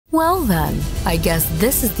Well then, I guess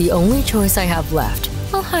this is the only choice I have left.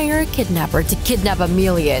 I'll hire a kidnapper to kidnap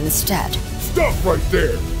Amelia instead. Stop right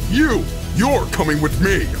there! You're coming with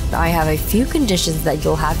me! I have a few conditions that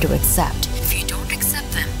you'll have to accept. If you don't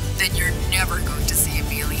accept them, then you're never going to see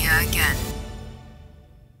Amelia again.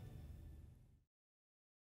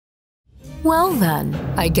 Well then,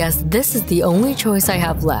 I guess this is the only choice I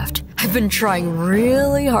have left. I've been trying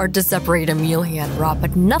really hard to separate Amelia and Rob,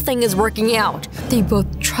 but nothing is working out. They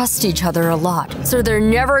both trust each other a lot, so they're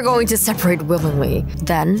never going to separate willingly.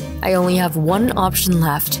 Then, I only have one option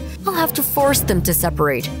left. I'll have to force them to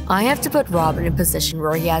separate. I have to put Rob in a position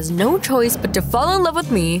where he has no choice but to fall in love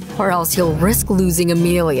with me, or else he'll risk losing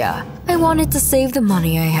Amelia. I wanted to save the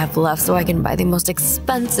money I have left so I can buy the most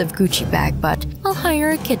expensive Gucci bag, but I'll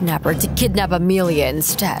hire a kidnapper to kidnap Amelia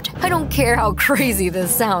instead. I don't care how crazy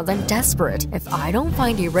this sounds, I'm desperate. If I don't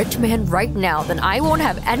find a rich man right now, then I won't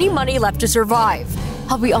have any money left to survive.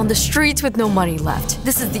 I'll be on the streets with no money left.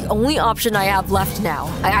 This is the only option I have left now.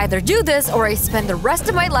 I either do this or I spend the rest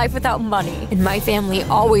of my life without money, and my family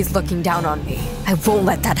always looking down on me. I won't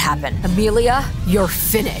let that happen. Amelia, you're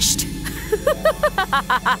finished.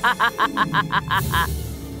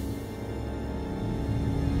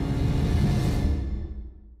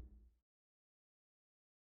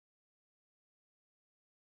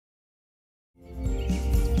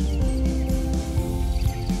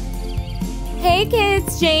 Hey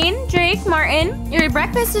kids, Jane, Drake, Martin, your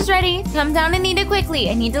breakfast is ready. Come down and eat it quickly.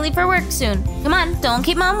 I need to leave for work soon. Come on, don't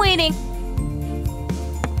keep mom waiting.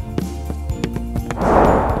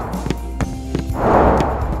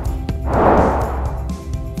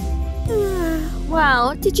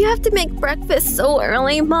 Wow, did you have to make breakfast so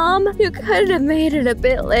early, Mom? You could have made it a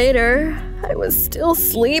bit later. I was still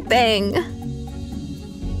sleeping.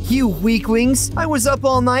 You weaklings! I was up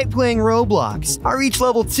all night playing Roblox. I reached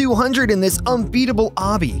level 200 in this unbeatable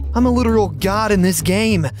obby. I'm a literal god in this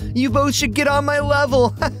game. You both should get on my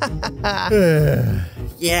level.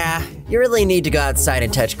 Yeah, you really need to go outside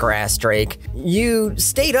and touch grass, Drake. You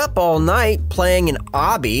stayed up all night playing an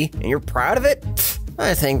obby, and you're proud of it? Pfft,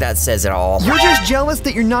 I think that says it all. You're just jealous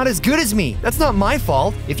that you're not as good as me. That's not my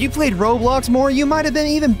fault. If you played Roblox more, you might have been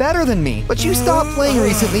even better than me. But you stopped playing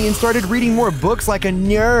recently and started reading more books like a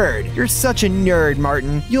nerd. You're such a nerd,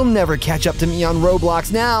 Martin. You'll never catch up to me on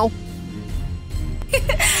Roblox now.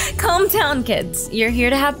 Calm down, kids. You're here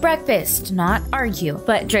to have breakfast, not argue.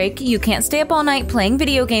 But Drake, you can't stay up all night playing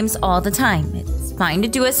video games all the time. It's fine to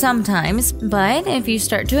do it sometimes, but if you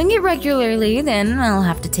start doing it regularly, then I'll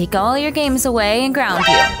have to take all your games away and ground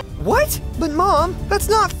you. What? But Mom, that's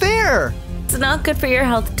not fair. It's not good for your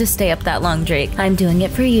health to stay up that long, Drake. I'm doing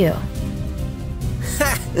it for you.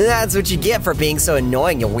 That's what you get for being so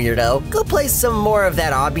annoying, you weirdo. Go play some more of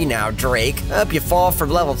that obby now, Drake. Hope you fall from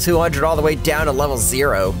level 200 all the way down to level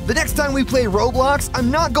 0. The next time we play Roblox, I'm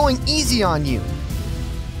not going easy on you.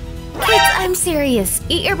 Kids, I'm serious.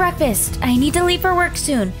 Eat your breakfast. I need to leave for work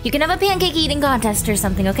soon. You can have a pancake eating contest or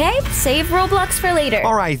something, okay? Save Roblox for later.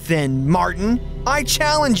 All right then, Martin. I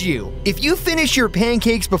challenge you. If you finish your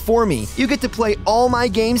pancakes before me, you get to play all my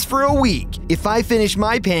games for a week. If I finish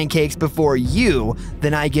my pancakes before you,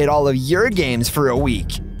 then I get all of your games for a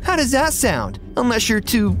week. How does that sound? Unless you're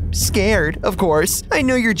too scared, of course. I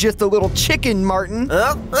know you're just a little chicken, Martin.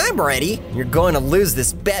 Oh, I'm ready. You're going to lose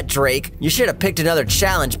this bet, Drake. You should have picked another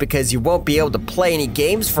challenge because you won't be able to play any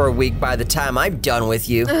games for a week by the time I'm done with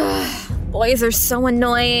you. Boys are so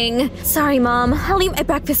annoying. Sorry, Mom. I'll eat my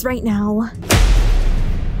breakfast right now.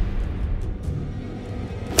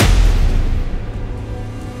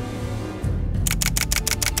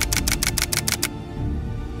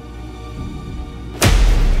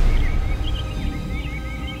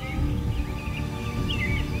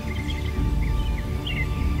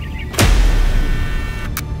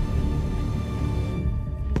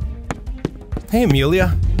 Hey,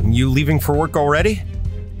 Amelia. You leaving for work already?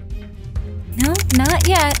 No, not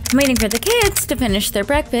yet. I'm waiting for the kids to finish their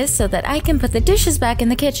breakfast so that I can put the dishes back in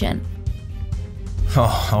the kitchen.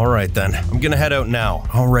 Oh, all right then. I'm gonna head out now.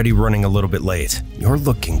 Already running a little bit late. You're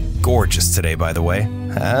looking gorgeous today, by the way.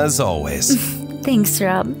 As always. Thanks,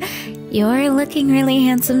 Rob. You're looking really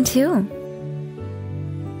handsome, too.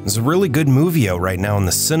 There's a really good movie out right now in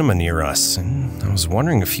the cinema near us, and I was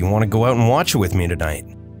wondering if you want to go out and watch it with me tonight.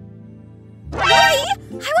 Hey!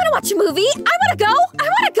 I want to watch a movie! I want to go!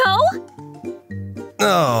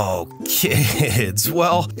 Oh, kids.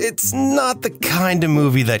 Well, it's not the kind of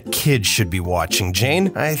movie that kids should be watching,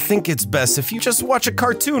 Jane. I think it's best if you just watch a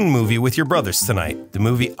cartoon movie with your brothers tonight. The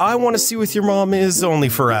movie I want to see with your mom is only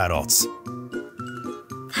for adults.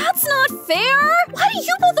 That's not fair! Why do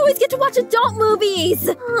you both always get to watch adult movies?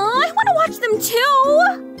 I want to watch them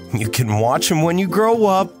too! You can watch them when you grow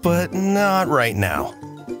up, but not right now.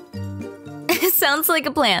 Sounds like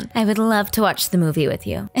a plan. I would love to watch the movie with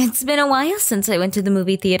you. It's been a while since I went to the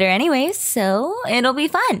movie theater anyways, so it'll be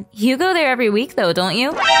fun. You go there every week though, don't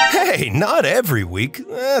you? Hey, not every week.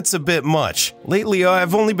 That's a bit much. Lately,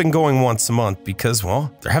 I've only been going once a month because,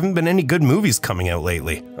 well, there haven't been any good movies coming out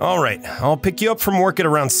lately. All right, I'll pick you up from work at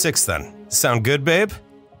around 6 then. Sound good, babe?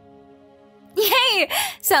 Yay!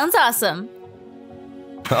 Sounds awesome.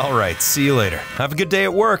 All right, see you later. Have a good day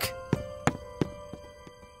at work.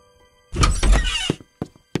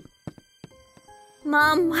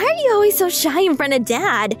 Mom, why are you always so shy in front of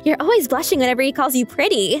Dad? You're always blushing whenever he calls you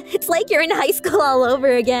pretty. It's like you're in high school all over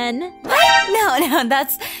again. No,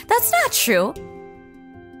 that's not true.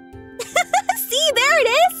 See, there it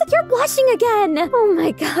is! You're blushing again! Oh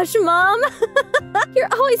my gosh, Mom!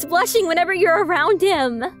 You're always blushing whenever you're around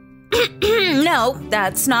him. No,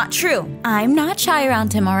 that's not true. I'm not shy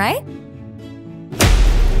around him, alright?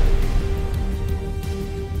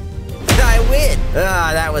 I win!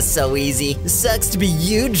 Ah, that was so easy. Sucks to be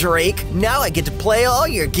you, Drake. Now I get to play all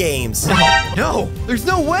your games. No, there's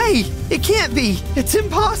no way. It can't be. It's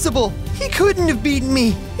impossible. He couldn't have beaten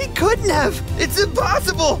me. He couldn't have. It's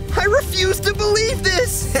impossible. I refuse to believe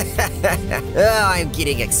this. Oh, I'm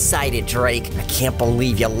getting excited, Drake. I can't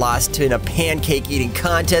believe you lost in a pancake eating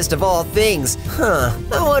contest of all things. Huh,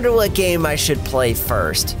 I wonder what game I should play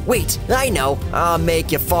first. Wait, I know. I'll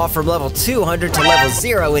make you fall from level 200 to level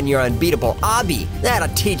 0 in your unbeatable obby.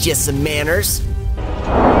 That'll teach you some manners.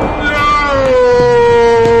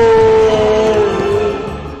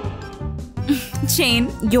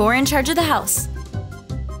 Jane, you're in charge of the house.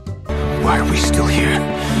 Why are we still here?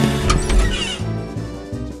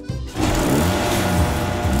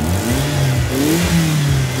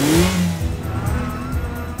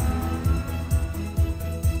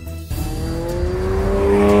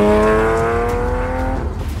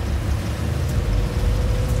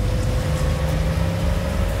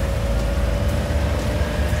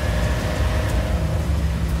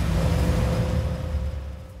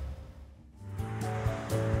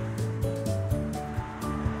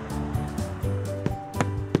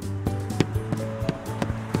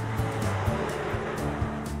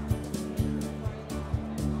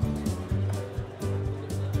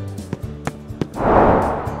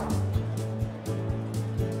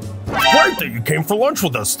 Great that you came for lunch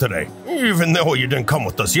with us today, even though you didn't come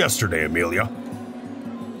with us yesterday, Amelia.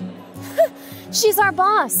 She's our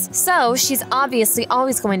boss, so she's obviously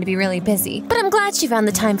always going to be really busy. But I'm glad she found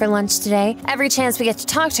the time for lunch today. Every chance we get to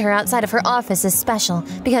talk to her outside of her office is special,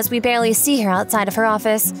 because we barely see her outside of her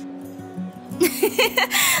office.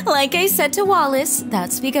 Like I said to Wallace,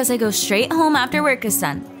 that's because I go straight home after work is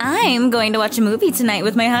done. I'm going to watch a movie tonight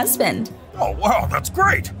with my husband. Oh, wow, that's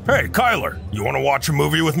great. Hey, Kyler, you want to watch a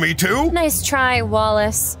movie with me too? Nice try,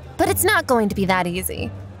 Wallace. But it's not going to be that easy.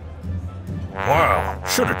 Wow,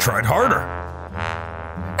 should have tried harder.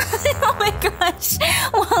 Oh my gosh.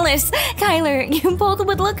 Wallace, Kyler, you both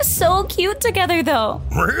would look so cute together though.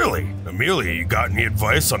 Really? Amelia, you got any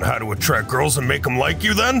advice on how to attract girls and make them like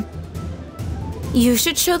you then? You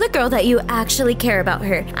should show the girl that you actually care about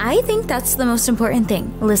her. I think that's the most important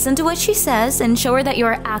thing. Listen to what she says and show her that you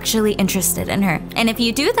are actually interested in her. And if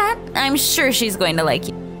you do that, I'm sure she's going to like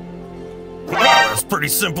you. Wow, that's pretty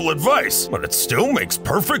simple advice, but it still makes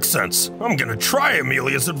perfect sense. I'm gonna try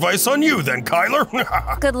Amelia's advice on you then,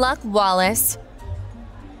 Kyler. Good luck, Wallace.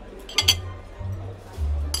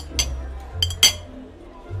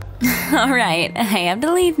 All right, I have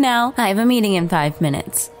to leave now. I have a meeting in 5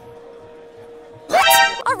 minutes.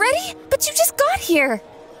 What? Already? But you just got here.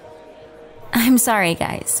 I'm sorry,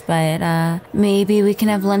 guys, but maybe we can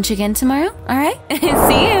have lunch again tomorrow? All right?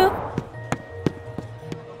 See you.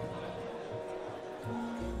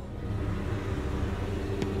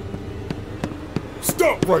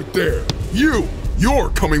 Stop right there! You're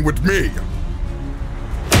coming with me!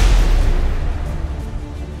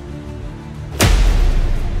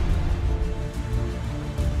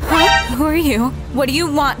 Huh? Who are you? What do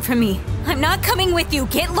you want from me? I'm not coming with you.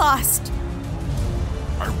 Get lost.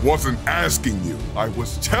 I wasn't asking you. I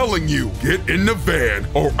was telling you, get in the van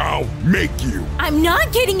or I'll make you. I'm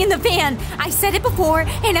not getting in the van. I said it before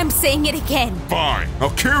and I'm saying it again. Fine,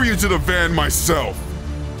 I'll carry you to the van myself.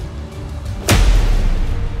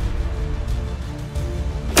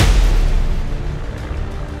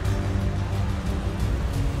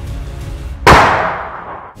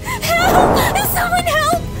 Help! Someone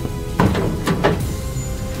help!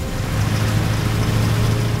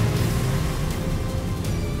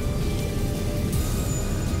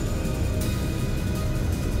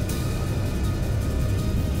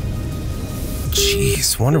 Jeez,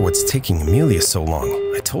 just wonder what's taking Amelia so long.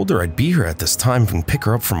 I told her I'd be here at this time and pick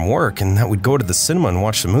her up from work and that we'd go to the cinema and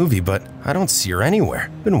watch the movie, but I don't see her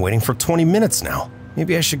anywhere. Been waiting for 20 minutes now.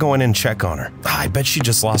 Maybe I should go in and check on her. I bet she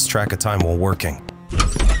just lost track of time while working.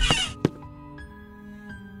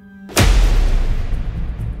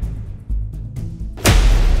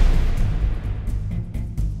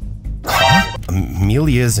 Huh?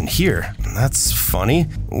 Amelia isn't here. That's funny.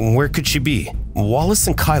 Where could she be? Wallace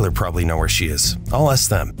and Kyler probably know where she is. I'll ask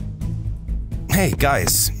them. Hey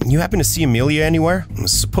guys, you happen to see Amelia anywhere? I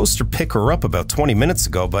was supposed to pick her up about 20 minutes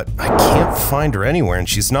ago, but I can't find her anywhere and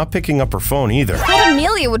she's not picking up her phone either. I thought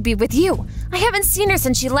Amelia would be with you. I haven't seen her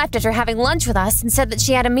since she left after having lunch with us and said that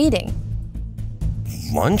she had a meeting.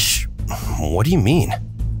 Lunch? What do you mean?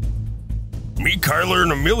 Me, Kyler,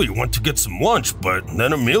 and Amelia went to get some lunch, but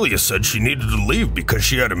then Amelia said she needed to leave because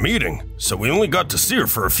she had a meeting, so we only got to see her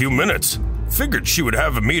for a few minutes. Figured she would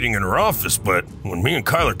have a meeting in her office, but when me and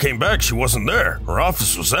Kyler came back, she wasn't there. Her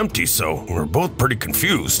office was empty, so we were both pretty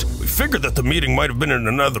confused. We figured that the meeting might have been in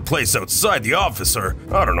another place outside the office, or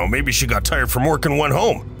I don't know, maybe she got tired from work and went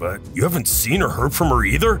home. But you haven't seen or heard from her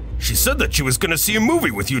either? She said that she was gonna see a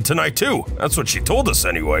movie with you tonight too. That's what she told us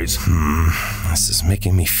anyways. This is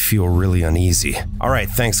making me feel really uneasy. Alright,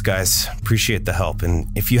 thanks guys. Appreciate the help, and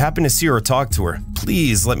if you happen to see her or talk to her,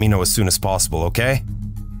 please let me know as soon as possible, okay?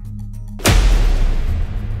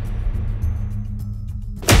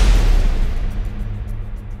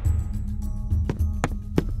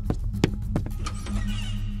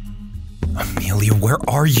 Amelia, where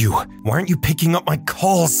are you? Why aren't you picking up my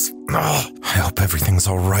calls? Ugh, I hope everything's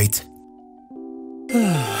all right.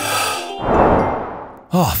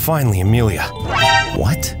 Oh, finally, Amelia.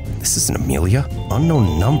 What? This isn't Amelia?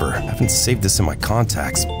 Unknown number. I haven't saved this in my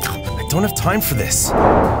contacts. I don't have time for this.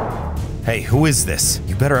 Hey, who is this?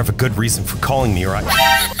 You better have a good reason for calling me or I...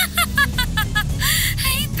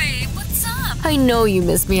 Hey, babe, what's up? I know you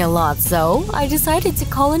miss me a lot, so I decided to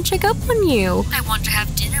call and check up on you. I want to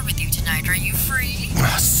have dinner with you tonight. Are you free?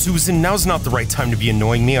 Susan, now's not the right time to be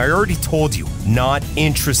annoying me. I already told you. Not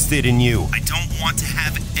interested in you. I don't want to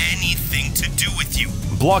have anything to do with you.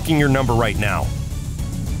 I'm blocking your number right now.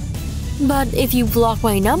 But if you block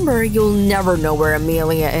my number, you'll never know where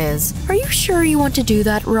Amelia is. Are you sure you want to do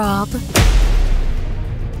that, Rob?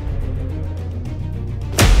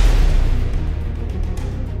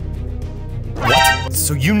 What?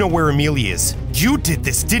 So you know where Amelia is? You did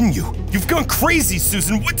this, didn't you? You've gone crazy,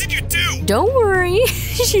 Susan. What did you do? Don't worry.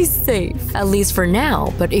 She's safe. At least for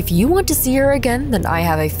now. But if you want to see her again, then I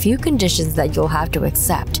have a few conditions that you'll have to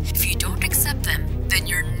accept. If you don't accept them, then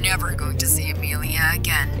you're never going to see Amelia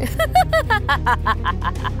again.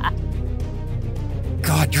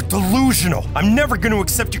 God, you're delusional. I'm never going to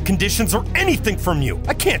accept your conditions or anything from you.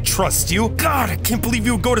 I can't trust you. God, I can't believe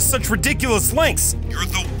you would go to such ridiculous lengths. You're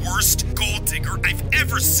the worst gold digger I've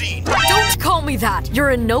ever seen. Don't call me that. You're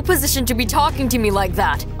in no position to be talking to me like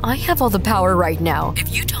that. I have all the power right now.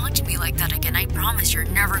 If you talk to me like that again, I promise you're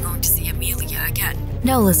never going to see Amelia again.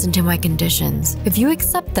 Now listen to my conditions. If you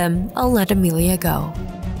accept them, I'll let Amelia go.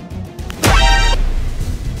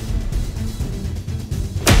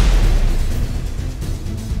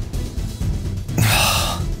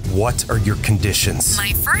 What are your conditions?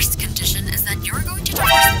 My first condition is that you're going to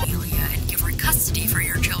divorce Amelia and give her custody for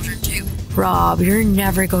your children too. Rob, you're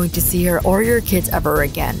never going to see her or your kids ever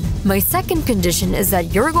again. My second condition is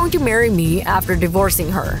that you're going to marry me after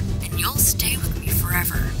divorcing her, and you'll stay with me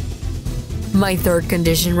forever. My third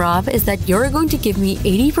condition, Rob, is that you're going to give me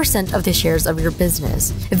 80% of the shares of your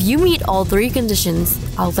business. If you meet all three conditions,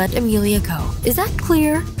 I'll let Amelia go. Is that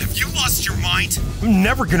clear? Have you lost your mind? I'm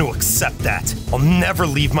never going to accept that. I'll never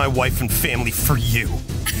leave my wife and family for you.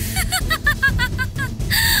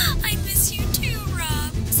 I miss you too,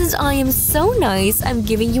 Rob. Since I am so nice, I'm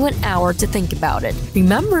giving you an hour to think about it.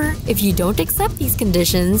 Remember, if you don't accept these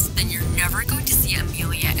conditions, then you're never going to see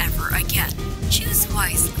Amelia ever again. Choose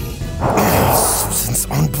wisely. Susan's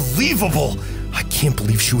unbelievable. I can't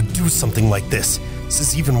believe she would do something like this. This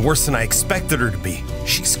is even worse than I expected her to be.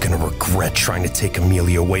 She's gonna regret trying to take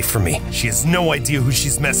Amelia away from me. She has no idea who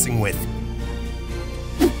she's messing with.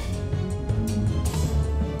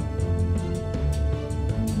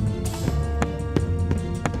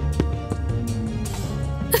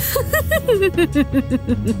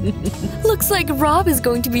 Looks like Rob is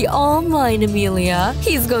going to be all mine, Amelia.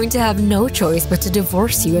 He's going to have no choice but to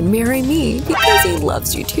divorce you and marry me because he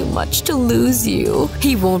loves you too much to lose you.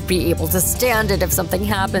 He won't be able to stand it if something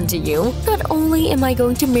happened to you. Not only am I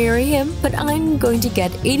going to marry him, but I'm going to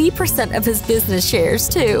get 80% of his business shares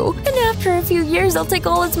too. And after a few years, I'll take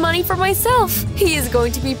all his money for myself. He is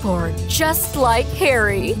going to be poor, just like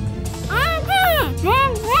Harry.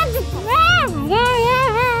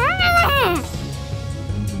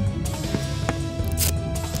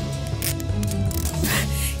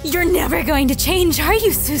 You're never going to change, are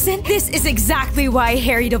you, Susan? This is exactly why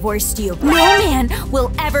Harry divorced you. No man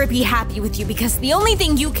will ever be happy with you because the only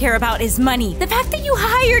thing you care about is money. The fact that you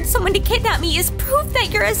hired someone to kidnap me is proof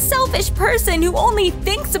that you're a selfish person who only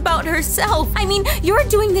thinks about herself. I mean, you're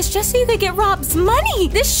doing this just so you could get Rob's money.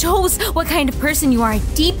 This shows what kind of person you are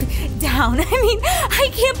deep down. I mean, I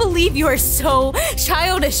can't believe you are so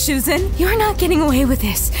childish, Susan. You're not getting away with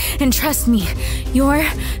this. And trust me, you're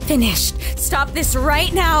finished. Stop this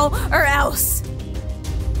right now or else.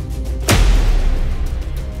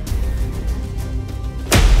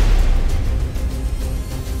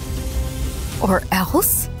 Or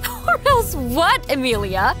else? Or else what,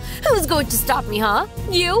 Amelia? Who's going to stop me, huh?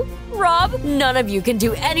 You? Rob? None of you can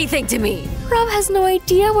do anything to me. Rob has no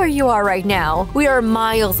idea where you are right now. We are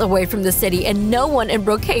miles away from the city and no one in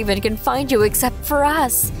Brookhaven can find you except for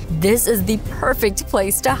us. This is the perfect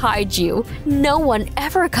place to hide you. No one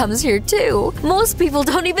ever comes here too. Most people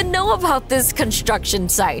don't even know about this construction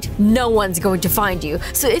site. No one's going to find you.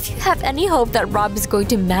 So if you have any hope that Rob is going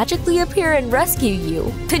to magically appear and rescue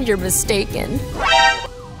you, then you're mistaken.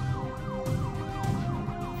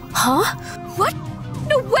 Huh? What?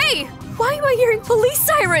 No way! Why am I hearing police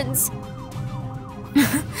sirens?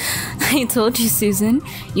 I told you, Susan.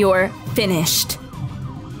 You're finished.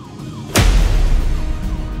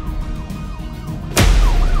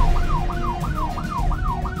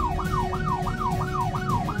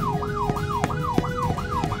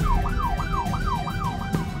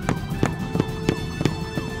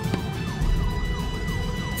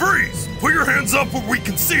 Freeze! Put your hands up where we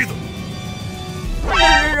can see them!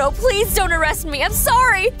 No, please don't arrest me. I'm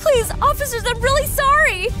sorry. Please, officers, I'm really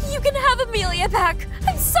sorry. You can have Amelia back.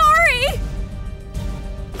 I'm sorry.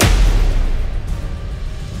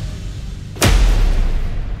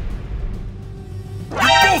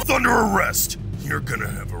 You're both under arrest. You're gonna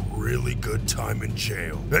have a really good time in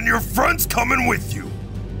jail. And your friend's coming with you.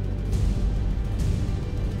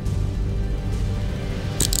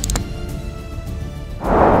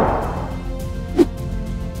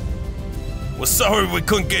 We're sorry we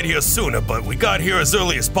couldn't get here sooner, but we got here as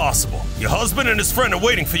early as possible. Your husband and his friend are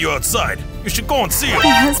waiting for you outside. You should go and see him. My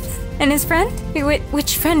husband and his friend?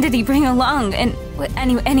 Which friend did he bring along? And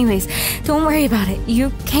anyways, don't worry about it.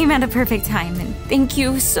 You came at a perfect time, and thank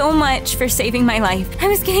you so much for saving my life. I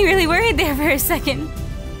was getting really worried there for a second.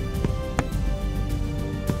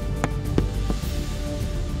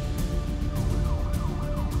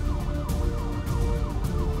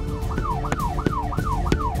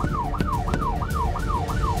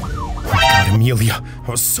 Amelia,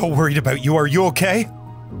 I was so worried about you. Are you okay?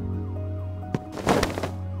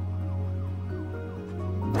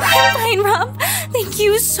 I'm fine, Rob. Thank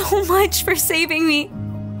you so much for saving me.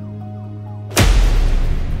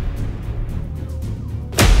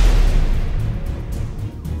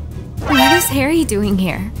 What is Harry doing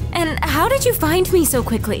here? And how did you find me so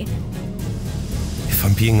quickly? If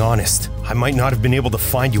I'm being honest, I might not have been able to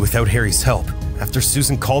find you without Harry's help. After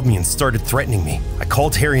Susan called me and started threatening me, I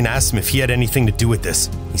called Harry and asked him if he had anything to do with this.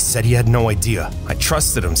 He said he had no idea. I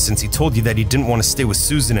trusted him since he told you that he didn't want to stay with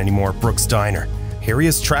Susan anymore at Brooks' Diner. Harry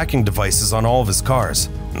has tracking devices on all of his cars,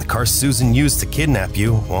 and the car Susan used to kidnap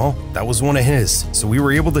you, well, that was one of his. So we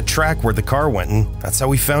were able to track where the car went, and that's how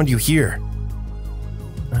we found you here.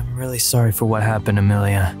 I'm really sorry for what happened,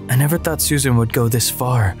 Amelia. I never thought Susan would go this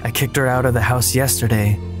far. I kicked her out of the house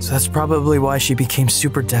yesterday, so that's probably why she became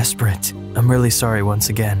super desperate. I'm really sorry once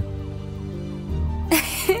again.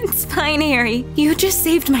 It's fine, Harry. You just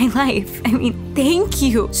saved my life. I mean, thank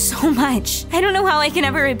you so much. I don't know how I can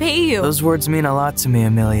ever repay you. Those words mean a lot to me,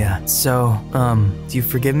 Amelia. So, do you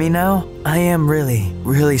forgive me now? I am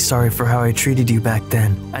really sorry for how I treated you back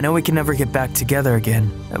then. I know we can never get back together again.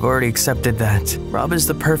 I've already accepted that. Rob is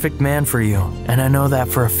the perfect man for you, and I know that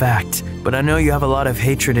for a fact. But I know you have a lot of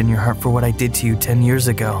hatred in your heart for what I did to you 10 years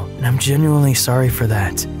ago, and I'm genuinely sorry for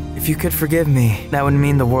that. If you could forgive me, that would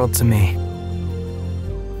mean the world to me.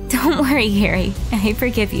 Don't worry, Harry. I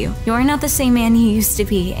forgive you. You're not the same man you used to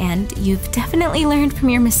be, and you've definitely learned from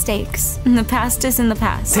your mistakes. The past is in the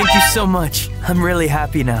past. Thank you so much. I'm really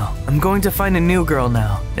happy now. I'm going to find a new girl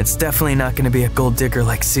now. It's definitely not going to be a gold digger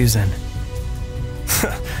like Susan.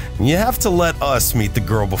 You have to let us meet the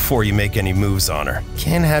girl before you make any moves on her.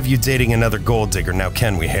 Can't have you dating another gold digger now,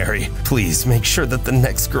 can we, Harry? Please make sure that the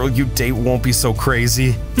next girl you date won't be so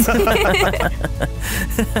crazy.